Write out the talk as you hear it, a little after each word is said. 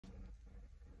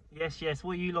Yes,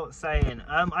 what are you lot saying?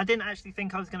 I didn't actually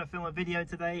think I was going to film a video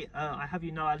today. I have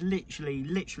you know, I literally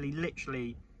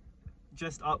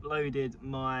just uploaded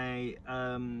my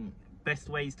best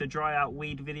ways to dry out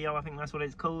weed video. I think that's what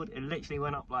it's called. It literally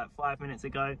went up like 5 minutes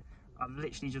ago. I've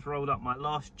literally just rolled up my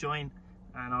last joint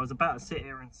and I was about to sit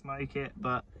here and smoke it,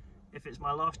 but if it's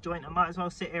my last joint, I might as well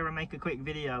sit here and make a quick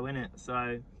video, innit? So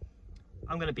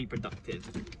I'm going to be productive.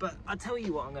 But I'll tell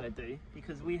you what I'm going to do,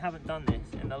 because we haven't done this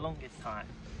in the longest time.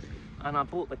 And I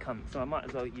bought the cunt, so I might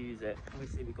as well use it.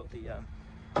 Obviously we got the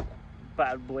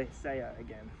bad boy Seat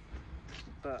again.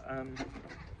 But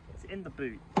it's in the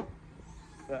boot.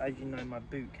 But as you know, my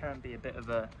boot can be a bit of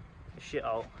a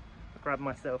shithole. I grabbed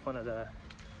myself one of the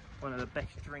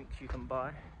best drinks you can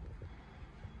buy.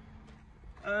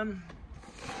 I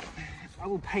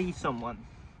will pay someone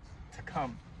to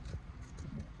come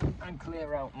and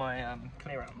clear out my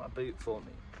boot for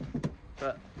me.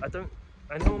 But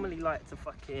I normally like to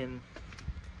fucking,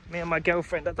 me and my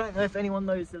girlfriend, I don't know if anyone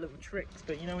knows the little tricks,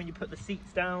 but you know when you put the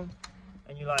seats down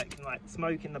and you can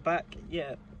smoke in the back?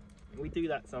 Yeah, we do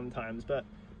that sometimes, but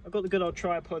I've got the good old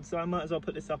tripod, so I might as well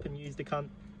put this up and use the cunt.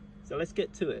 So let's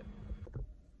get to it.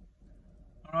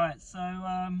 Alright, so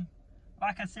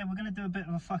like I said, we're going to do a bit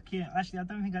of a fucking, actually I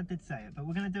don't think I did say it, but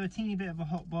we're going to do a teeny bit of a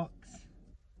hotbox,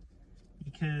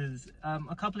 because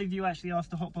a couple of you actually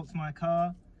asked to hotbox my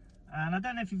car, and I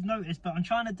don't know if you've noticed, but I'm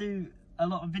trying to do a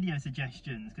lot of video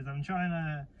suggestions, because I'm trying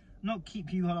to not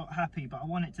keep you a lot happy, but I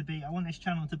want this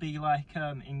channel to be like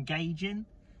engaging.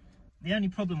 The only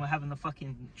problem with having the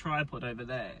fucking tripod over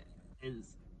there is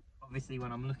obviously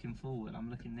when I'm looking forward, I'm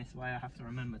looking this way, I have to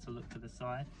remember to look to the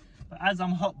side. But as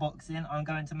I'm hotboxing, I'm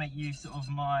going to make use of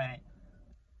my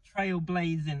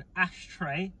trailblazing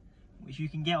ashtray, which you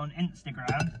can get on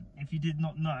Instagram if you did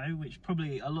not know, which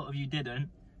probably a lot of you didn't,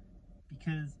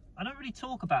 because I don't really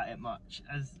talk about it much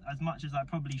as I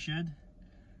probably should,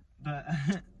 but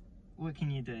what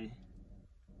can you do?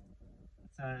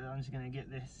 So I'm just going to get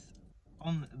this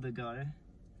on the go.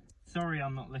 Sorry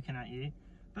I'm not looking at you,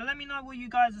 but let me know what you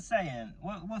guys are saying.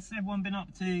 What's everyone been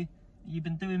up to? You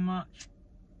been doing much?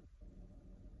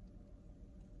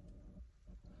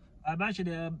 I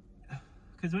imagine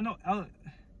because we're not, I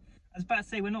was about to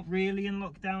say we're not really in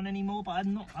lockdown anymore, but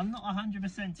I'm not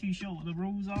 100% too sure what the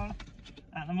rules are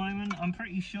at the moment. I'm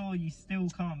pretty sure you still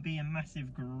can't be in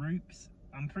massive groups.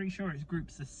 I'm pretty sure it's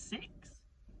groups of 6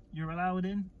 you're allowed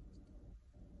in.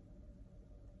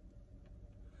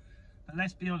 But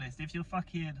let's be honest, if you're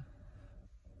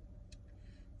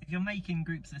making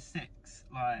groups of 6,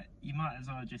 like, you might as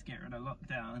well just get rid of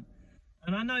lockdown.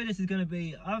 And I know this is going to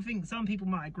be, I think some people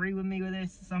might agree with me with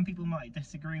this, some people might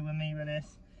disagree with me with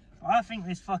this. I think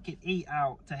this fucking eat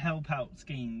out to help out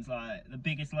scheme's like the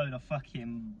biggest load of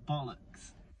fucking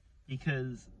bollocks,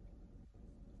 because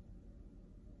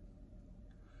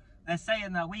they're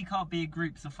saying that we can't be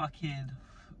groups of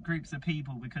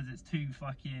people because it's too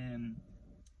fucking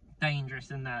dangerous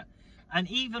and that. And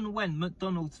even when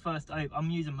McDonald's first opened,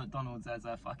 I'm using McDonald's as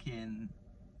a fucking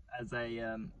as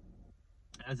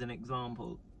an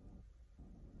example.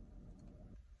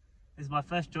 This is my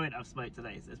first joint I've smoked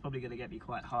today, so it's probably going to get me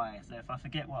quite high. So if I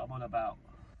forget what I'm on about,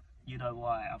 you know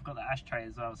why. I've got the ashtray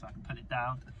as well, so I can put it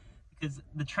down. Because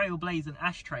the trailblazing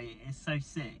ashtray is so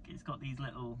sick. It's got these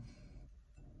little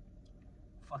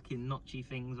fucking notchy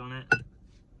things on it.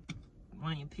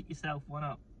 Why don't you pick yourself one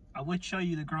up? I would show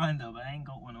you the grinder, but I ain't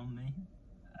got one on me.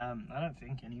 I don't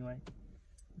think anyway.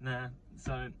 Nah,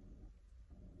 so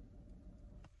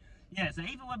yeah, so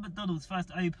even when McDonald's first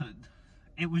opened,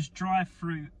 it was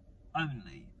drive-through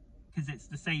only, because it's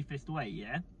the safest way,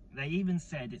 yeah? They even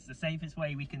said it's the safest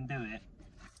way we can do it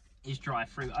is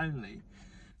drive-through only.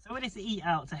 So when it's eat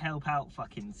out to help out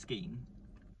fucking scheme,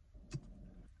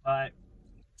 like,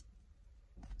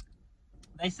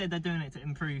 they said they're doing it to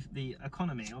improve the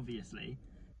economy, obviously,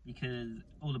 because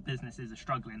all the businesses are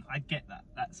struggling. I get that.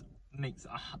 That makes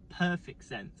perfect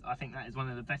sense. I think that is one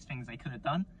of the best things they could have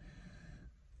done.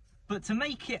 But to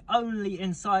make it only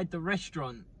inside the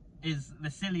restaurant is the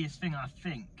silliest thing, I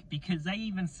think, because they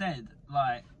even said,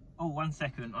 like, oh, 1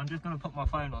 second, I'm just going to put my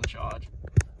phone on charge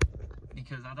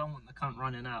because I don't want the cunt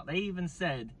running out. They even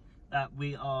said that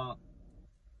we are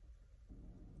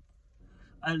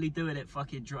only doing it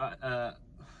fucking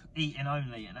eating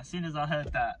only, and as soon as I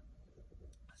heard that,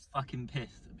 I was fucking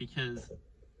pissed, because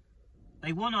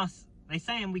they want us, they're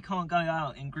saying we can't go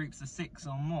out in groups of 6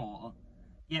 or more.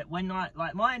 Yet when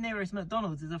like my nearest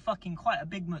McDonald's is quite a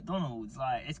big McDonald's.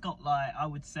 Like, it's got, like, I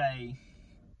would say,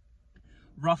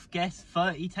 rough guess,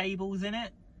 30 tables in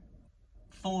it.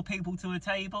 4 people to a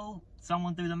table.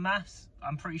 Someone do the maths.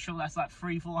 I'm pretty sure that's like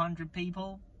 300-400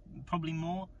 people, probably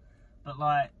more. But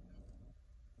like,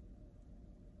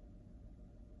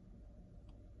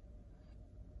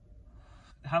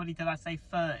 how many did I say?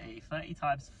 30. 30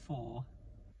 times 4.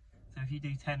 So if you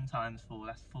do 10 times 4,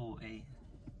 that's 40.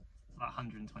 It's like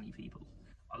 120 people.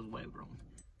 I was way wrong.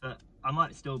 But I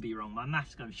might still be wrong. My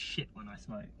maths goes shit when I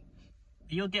smoke.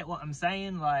 You'll get what I'm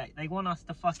saying? Like, they want us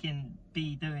to fucking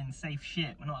be doing safe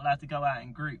shit. We're not allowed to go out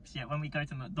in groups. Yet when we go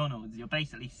to McDonald's, you're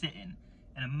basically sitting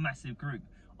in a massive group.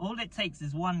 All it takes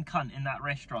is one cunt in that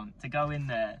restaurant to go in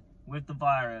there with the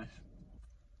virus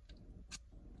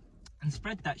and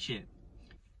spread that shit.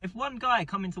 If one guy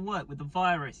coming to work with the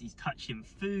virus, he's touching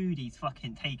food, he's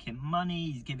fucking taking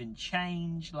money, he's giving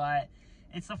change, like,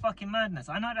 it's a fucking madness.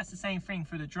 I know that's the same thing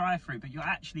for the drive-thru, but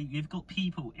you've got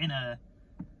people in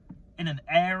an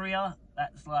area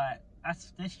that's like,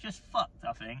 it's just fucked,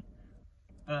 I think.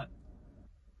 But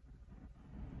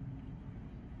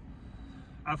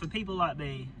for people like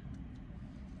me,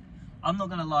 I'm not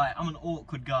gonna lie, I'm an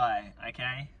awkward guy,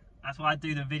 okay? That's why I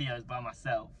do the videos by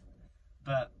myself.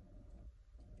 But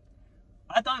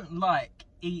I don't like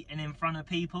eating in front of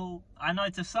people. I know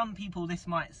to some people this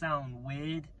might sound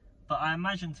weird, but I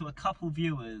imagine to a couple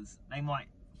viewers, they might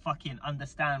fucking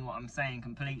understand what I'm saying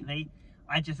completely.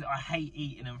 I hate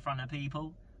eating in front of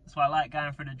people. That's why I like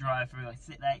going through the drive-thru. I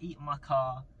sit there, eat in my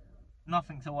car,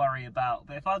 nothing to worry about.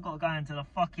 But if I got to go into the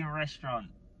fucking restaurant,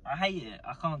 I hate it.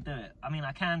 I can't do it. I mean,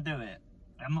 I can do it.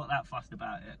 I'm not that fussed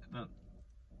about it, but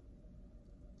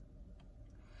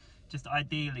just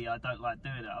ideally, I don't like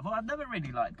doing it. I've never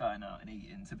really liked going out and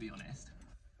eating, to be honest.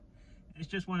 It's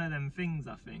just one of them things,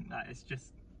 I think, that it's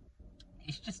just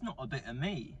not a bit of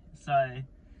me. So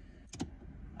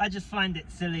I just find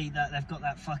it silly that they've got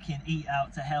that fucking eat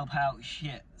out to help out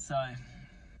shit. So, I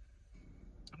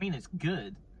mean, it's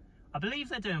good. I believe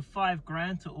they're doing $5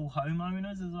 grand to all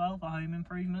homeowners as well for home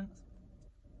improvements.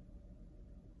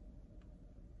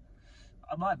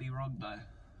 I might be wrong though.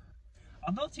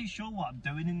 I'm not too sure what I'm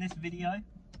doing in this video.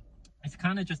 It's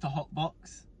kind of just a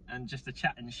hotbox and just a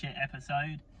chat and shit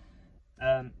episode.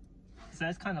 So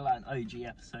it's kind of like an OG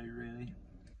episode, really.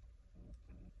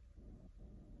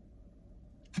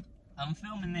 I'm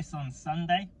filming this on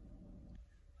Sunday.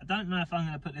 I don't know if I'm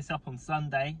going to put this up on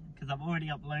Sunday because I've already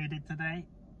uploaded today.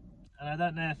 And I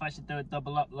don't know if I should do a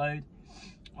double upload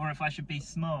or if I should be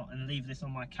smart and leave this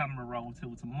on my camera roll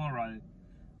till tomorrow.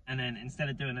 And then instead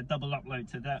of doing a double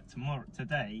upload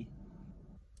today,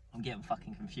 I'm getting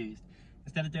fucking confused.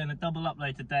 Instead of doing a double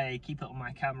upload today, keep it on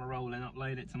my camera roll and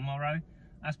upload it tomorrow.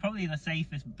 That's probably the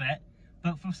safest bet.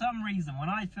 But for some reason, when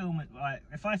I film it, like,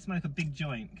 if I smoke a big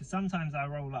joint, because sometimes I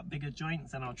roll up bigger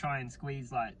joints and I'll try and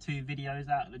squeeze like 2 videos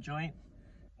out of the joint.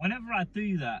 Whenever I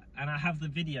do that and I have the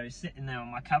video sitting there on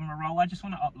my camera roll, I just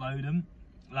want to upload them.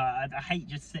 Like, I hate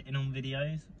just sitting on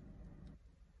videos.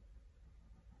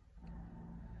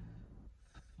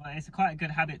 Like, it's quite a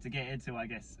good habit to get into, I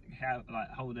guess, like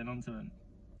holding on to them.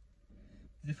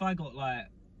 Because if I got like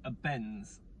a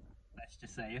Benz, let's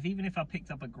just say, even if I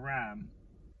picked up a gram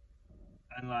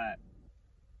and like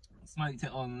smoked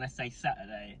it on, let's say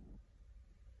Saturday,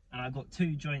 and I got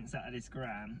 2 joints out of this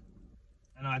gram,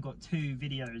 and I got 2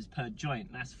 videos per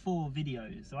joint, that's 4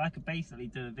 videos. So I could basically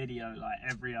do a video like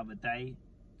every other day,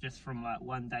 just from like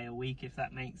 1 day a week, if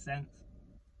that makes sense.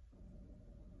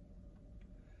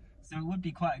 So it would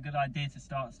be quite a good idea to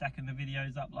start stacking the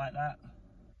videos up like that.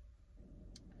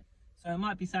 So it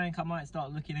might be something I might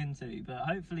start looking into, but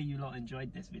hopefully you lot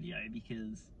enjoyed this video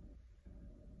because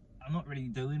I'm not really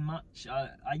doing much.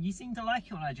 You seem to like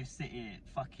it when I just sit here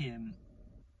fucking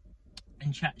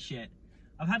and chat shit.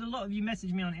 I've had a lot of you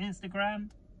message me on Instagram,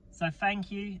 so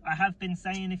thank you. I have been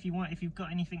saying if you've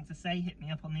got anything to say, hit me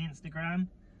up on the Instagram.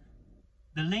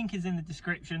 The link is in the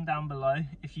description down below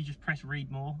if you just press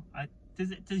read more.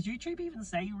 Does YouTube even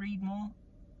say read more?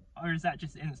 Or is that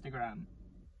just Instagram?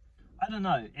 I don't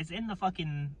know. It's in the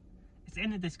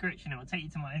description. It will take you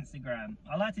to my Instagram.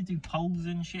 I like to do polls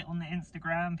and shit on the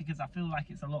Instagram because I feel like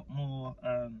it's a lot more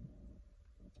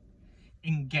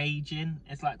engaging.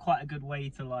 It's like quite a good way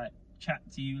to like chat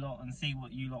to you lot and see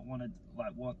what you lot want to,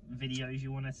 like what videos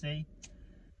you want to see.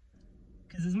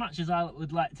 Because as much as I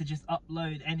would like to just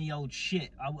upload any old shit,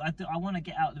 I want to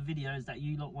get out the videos that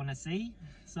you lot want to see.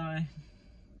 So,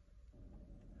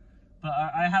 but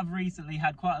I have recently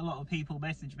had quite a lot of people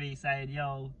message me saying,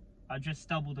 yo, I just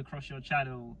stumbled across your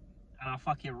channel and I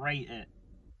fucking rate it.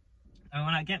 And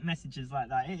when I get messages like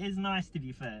that, it is nice, to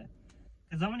be fair.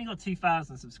 Because I've only got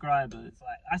 2,000 subscribers.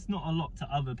 Like, that's not a lot to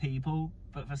other people.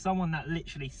 But for someone that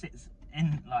literally sits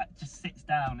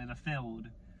down in a field,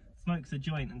 smokes a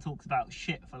joint and talks about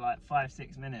shit for like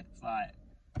 5-6 minutes, like,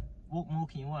 what more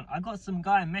can you want? I got some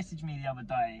guy message me the other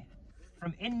day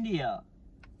from India,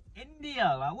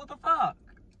 like, what the fuck?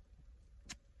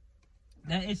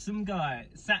 There is some guy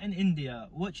sat in India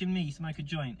watching me smoke a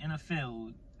joint in a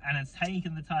field and has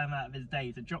taken the time out of his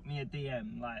day to drop me a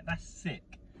DM. Like, that's sick.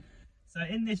 So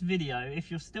in this video, if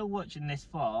you're still watching this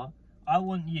far, I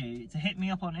want you to hit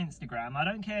me up on Instagram. I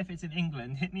don't care if it's in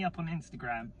England, hit me up on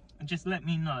Instagram and just let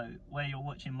me know where you're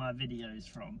watching my videos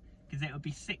from, because it would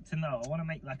be sick to know. I want to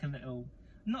make like a little,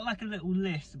 not like a little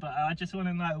list, but I just want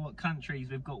to know what countries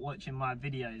we've got watching my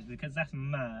videos, because that's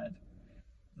mad.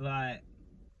 Like,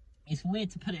 it's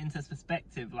weird to put it into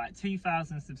perspective, like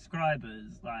 2,000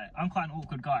 subscribers. Like, I'm quite an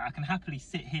awkward guy. I can happily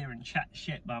sit here and chat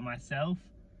shit by myself.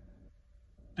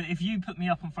 But if you put me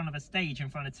up in front of a stage in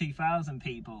front of 2,000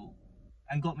 people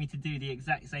and got me to do the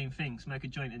exact same thing, smoke a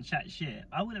joint and chat shit,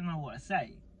 I wouldn't know what to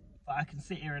say. But I can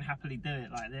sit here and happily do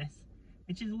it like this,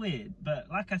 which is weird. But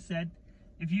like I said,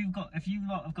 if you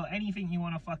lot have got anything you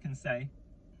want to fucking say,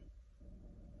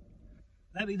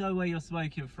 let me know where you're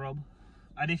smoking from.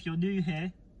 And if you're new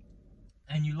here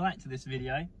and you liked this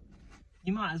video,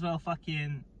 you might as well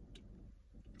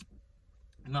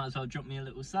drop me a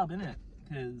little sub, innit?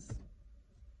 Because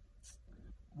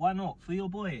why not, for your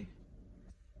boy?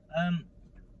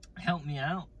 Help me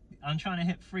out. I'm trying to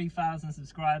hit 3,000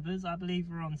 subscribers. I believe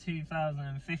we're on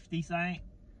 2,050 something,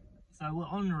 so we're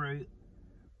en route.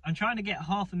 I'm trying to get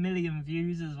 500,000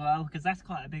 views as well, because that's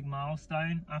quite a big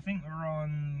milestone. I think we're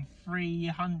on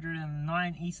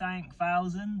 390 something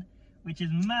thousand, which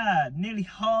is mad. Nearly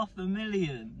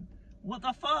 500,000. What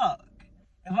the fuck?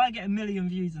 If I get 1 million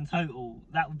views in total,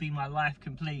 that would be my life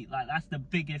complete. Like, that's the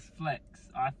biggest flex,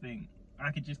 I think.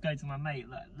 I could just go to my mate,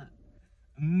 like, look,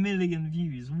 1 million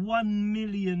views, 1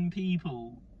 million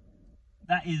people.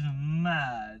 That is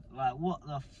mad. Like, what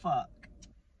the fuck?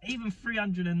 Even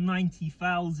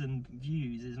 390,000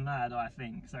 views is mad, I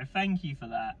think. So thank you for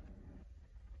that.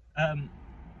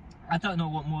 I don't know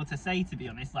what more to say, to be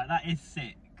honest. Like, that is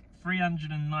sick.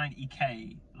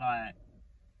 390k. Like,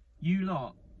 you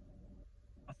lot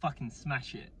fucking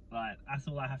smash it. Like, that's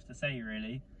all I have to say,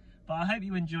 really. But I hope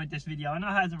you enjoyed this video. I know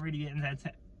it hasn't really been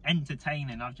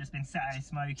entertaining. I've just been sat here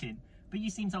smoking, but you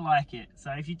seem to like it.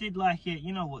 So if you did like it,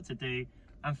 you know what to do.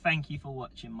 And thank you for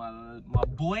watching, my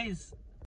boys.